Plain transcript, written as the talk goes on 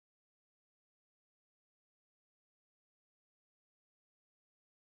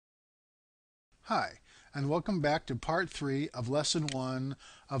Hi, and welcome back to part 3 of lesson 1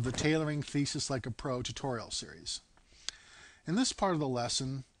 of the Tailoring Thesis Like a Pro tutorial series. In this part of the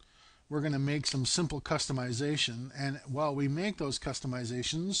lesson, we're going to make some simple customization, and while we make those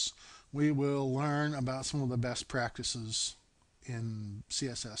customizations, we will learn about some of the best practices in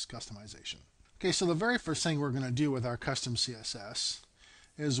CSS customization. Okay, so the very first thing we're going to do with our custom CSS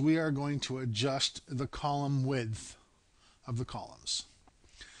is we are going to adjust the column width of the columns.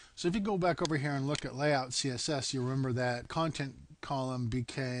 So if you go back over here and look at layout CSS, you remember that content column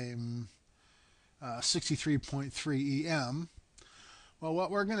became 63.3 EM. Well,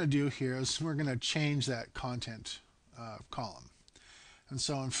 what we're going to do here is we're going to change that content column. And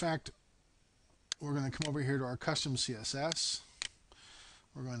so in fact, we're going to come over here to our custom CSS.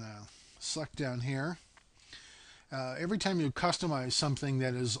 We're going to select down here. Every time you customize something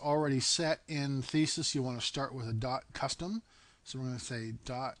that is already set in Thesis, you want to start with a .custom. So we're going to say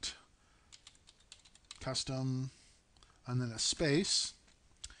 .custom and then a space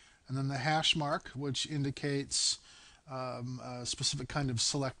and then the hash mark, which indicates a specific kind of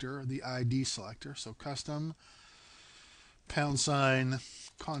selector, the ID selector. So custom # content.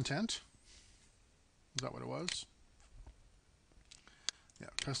 Is that what it was? Yeah,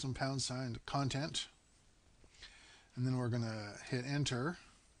 custom # content. And then we're going to hit enter.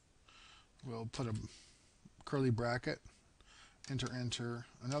 We'll put a curly bracket. Enter,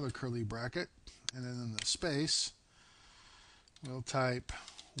 another curly bracket, and then in the space we'll type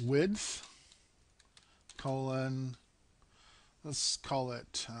width colon, let's call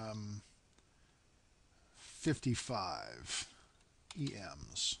it 55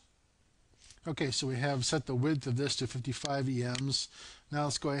 EMs. Okay, so we have set the width of this to 55 EMs. Now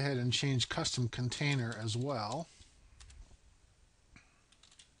let's go ahead and change custom container as well.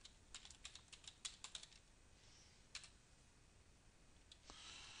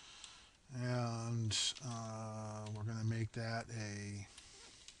 And we're going to make that a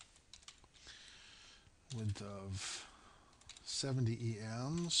width of 70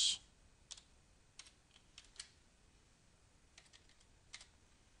 EMs.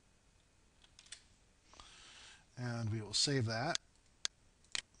 And we will save that.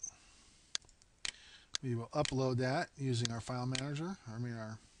 We will upload that using our file manager,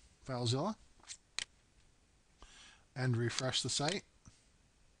 our FileZilla, and refresh the site.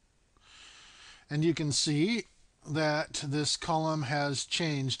 And you can see that this column has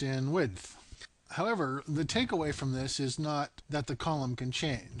changed in width. However, the takeaway from this is not that the column can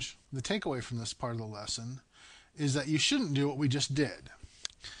change. The takeaway from this part of the lesson is that you shouldn't do what we just did.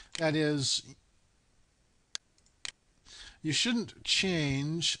 That is, you shouldn't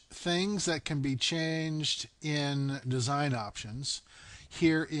change things that can be changed in design options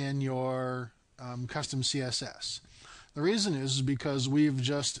here in your custom CSS. The reason is because we've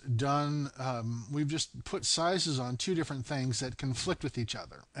just put sizes on two different things that conflict with each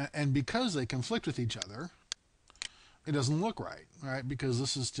other. And because they conflict with each other, it doesn't look right, right? Because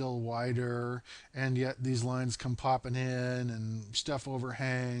this is still wider, and yet these lines come popping in, and stuff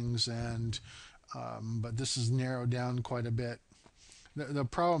overhangs, and but this is narrowed down quite a bit. The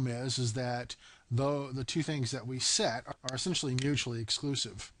problem is that though the two things that we set are essentially mutually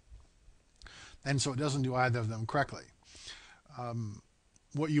exclusive, and so it doesn't do either of them correctly.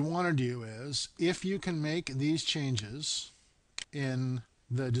 What you want to do is, if you can make these changes in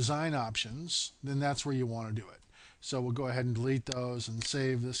the design options, then that's where you want to do it. So we'll go ahead and delete those and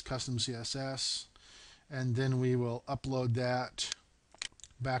save this custom CSS, and then we will upload that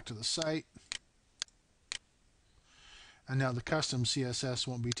back to the site. And now the custom CSS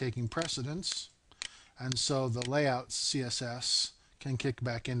won't be taking precedence, and so the layout CSS can kick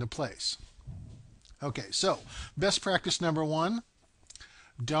back into place. Okay, so best practice number 1,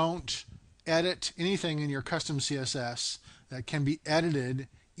 don't edit anything in your custom CSS that can be edited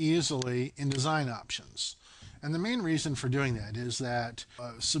easily in design options. And the main reason for doing that is that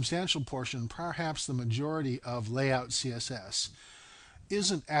a substantial portion, perhaps the majority of layout CSS,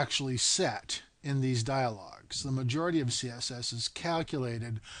 isn't actually set in these dialogues. The majority of CSS is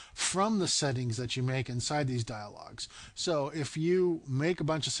calculated from the settings that you make inside these dialogues. So if you make a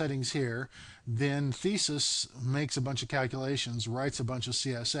bunch of settings here, then Thesis makes a bunch of calculations, writes a bunch of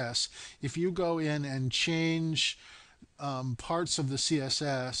CSS. If you go in and change parts of the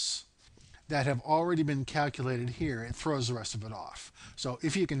CSS that have already been calculated here, it throws the rest of it off. So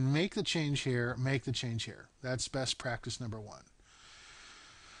if you can make the change here, make the change here. That's best practice number 1.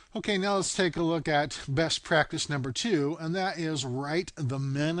 Okay, now let's take a look at best practice number 2, and that is write the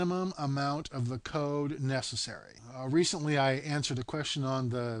minimum amount of the code necessary. Recently I answered a question on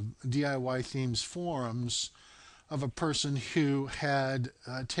the DIY Themes forums of a person who had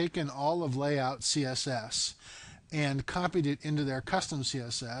taken all of layout CSS and copied it into their custom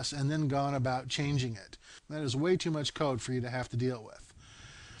CSS and then gone about changing it. That is way too much code for you to have to deal with.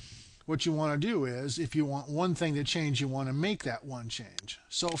 What you want to do is, if you want one thing to change, you want to make that one change.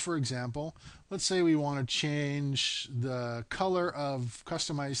 So for example, let's say we want to change the color of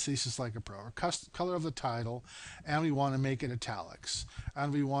Customize Thesis Like a Pro, or color of the title, and we want to make it italics,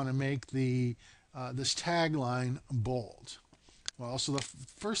 and we want to make the this tagline bold. Well, so the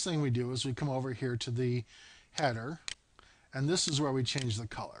first thing we do is we come over here to the header, and this is where we change the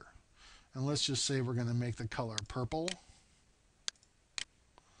color. And let's just say we're going to make the color purple.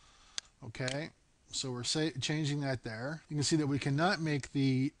 Okay, so we're changing that there. You can see that we cannot make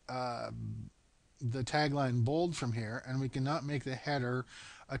the tagline bold from here, and we cannot make the header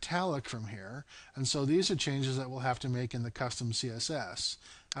italic from here. And so these are changes that we'll have to make in the custom CSS.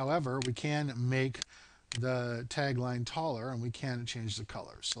 However, we can make the tagline taller, and we can change the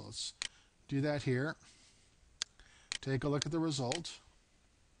color. So let's do that here. Take a look at the result.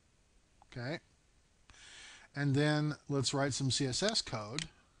 Okay, and then let's write some CSS code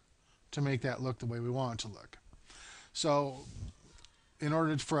to make that look the way we want it to look. So in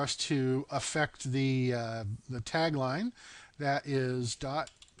order for us to affect the tagline, that is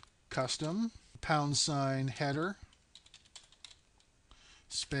 .custom # header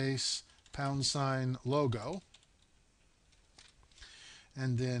space # logo,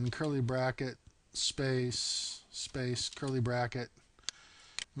 and then curly bracket space curly bracket,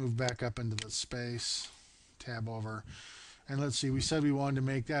 move back up into the space, tab over. And let's see, we said we wanted to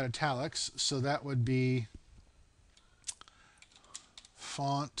make that italics, so that would be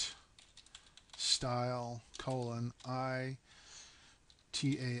font style italic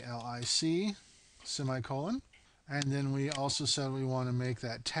semicolon. And then we also said we want to make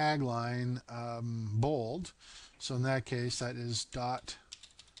that tagline bold. So in that case, that is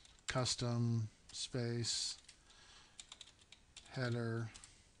 .custom space header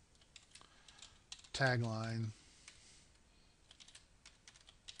tagline,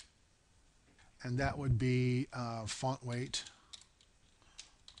 and that would be font weight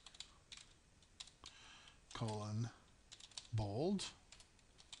bold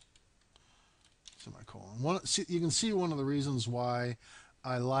semicolon. You can see one of the reasons why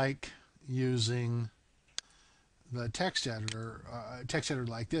I like using the text editor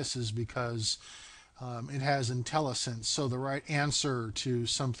like this is because it has IntelliSense, so the right answer to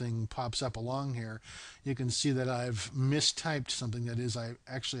something pops up along here. You can see that I've mistyped something, that is,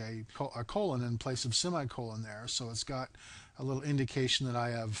 actually a colon in place of semicolon there, so it's got a little indication that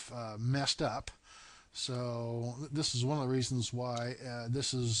I have messed up. So this is one of the reasons why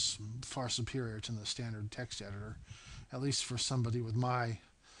this is far superior to the standard text editor, at least for somebody with my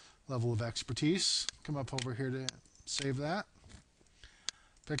level of expertise. Come up over here to save that,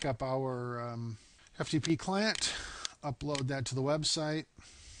 pick up our FTP client, upload that to the website,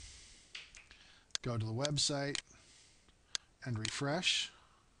 go to the website and refresh,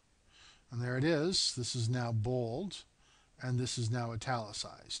 and there it is. This is now bold and this is now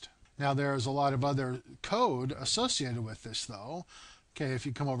italicized. Now there's a lot of other code associated with this though. Okay, if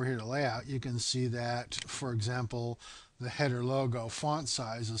you come over here to layout, you can see that, for example, the header logo font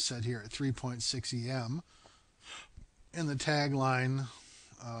size is set here at 3.6 EM, and the tagline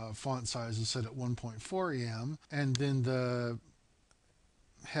font size is set at 1.4 EM, and then the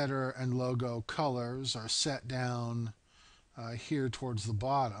header and logo colors are set down here towards the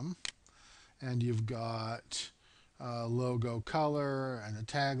bottom, and you've got logo color and a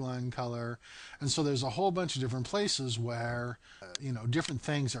tagline color, and so there's a whole bunch of different places where different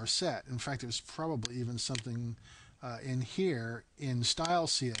things are set. In fact, there's probably even something in here in style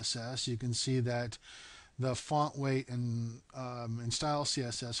CSS. You can see that the font weight in style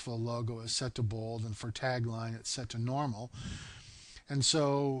CSS for the logo is set to bold, and for tagline it's set to normal. And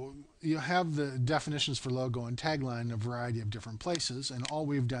so you have the definitions for logo and tagline in a variety of different places, and all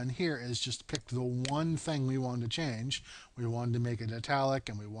we've done here is just pick the one thing we wanted to change. We wanted to make it italic,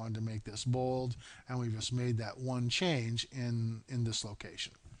 and we wanted to make this bold, and we just made that one change in this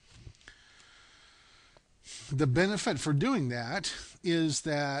location. The benefit for doing that is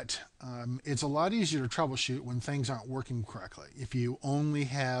that it's a lot easier to troubleshoot when things aren't working correctly. If you only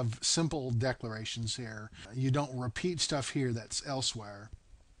have simple declarations here, you don't repeat stuff here that's elsewhere,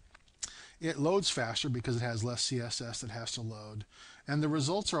 it loads faster because it has less CSS that has to load, and the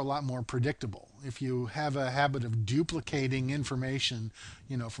results are a lot more predictable. If you have a habit of duplicating information,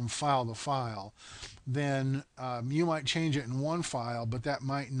 from file to file, then you might change it in one file, but that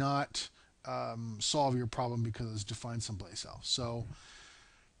might not solve your problem because it's defined someplace else. So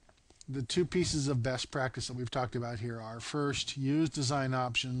The two pieces of best practice that we've talked about here are: first, use design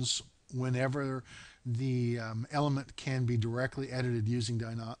options whenever the element can be directly edited using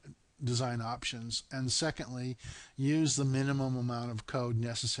design options, and secondly, use the minimum amount of code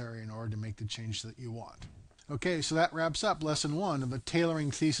necessary in order to make the change that you want. Okay, so that wraps up lesson 1 of the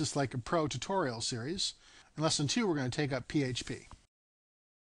Tailoring Thesis Like a Pro tutorial series. In lesson 2, we're going to take up PHP.